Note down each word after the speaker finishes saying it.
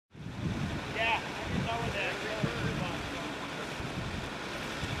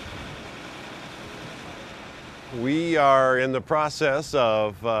We are in the process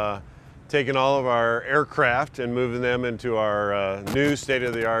of taking all of our aircraft and moving them into our new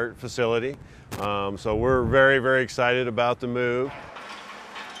state-of-the-art facility. So we're very, very excited about the move.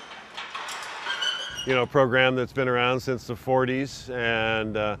 You know, a program that's been around since the 40s,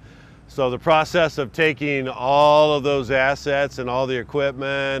 and so the process of taking all of those assets and all the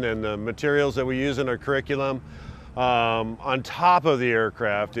equipment and the materials that we use in our curriculum on top of the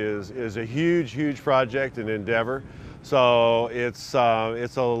aircraft is a huge project and endeavor. So it's a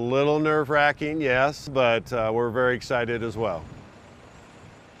little nerve-wracking, yes, but we're very excited as well.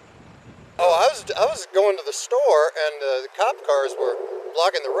 Oh, I was going to the store, and the cop cars were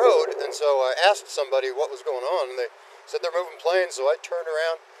blocking the road, and so I asked somebody what was going on, and they said they're moving planes, so I turned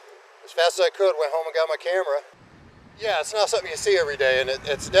around as fast as I could, went home and got my camera. Yeah, it's not something you see every day, and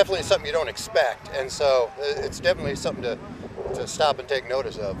it's definitely something you don't expect, and so it's definitely something to stop and take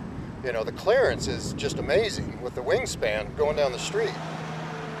notice of. You know, the clearance is just amazing with the wingspan going down the street.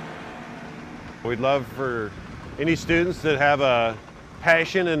 We'd love for any students that have a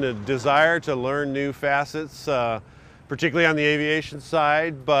passion and a desire to learn new facets, particularly on the aviation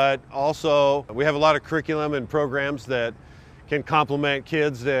side, but also we have a lot of curriculum and programs that can complement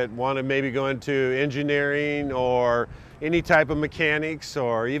kids that want to maybe go into engineering or any type of mechanics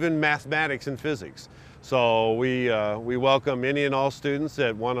or even mathematics and physics. So we welcome any and all students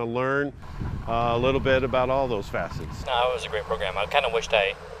that want to learn a little bit about all those facets. No, it was a great program. I kind of wished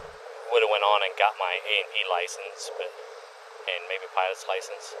I would have went on and got my A&P license, and maybe pilot's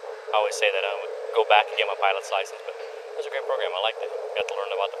license. I always say that I would go back and get my pilot's license, but it was a great program. I liked it. Got to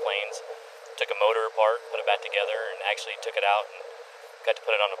learn about the planes. Took a motor apart, put it back together, and actually took it out and got to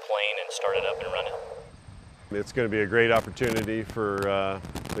put it on a plane and start it up and run it. It's going to be a great opportunity for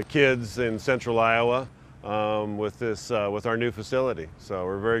the kids in central Iowa with our new facility. So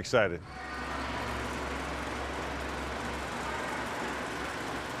we're very excited.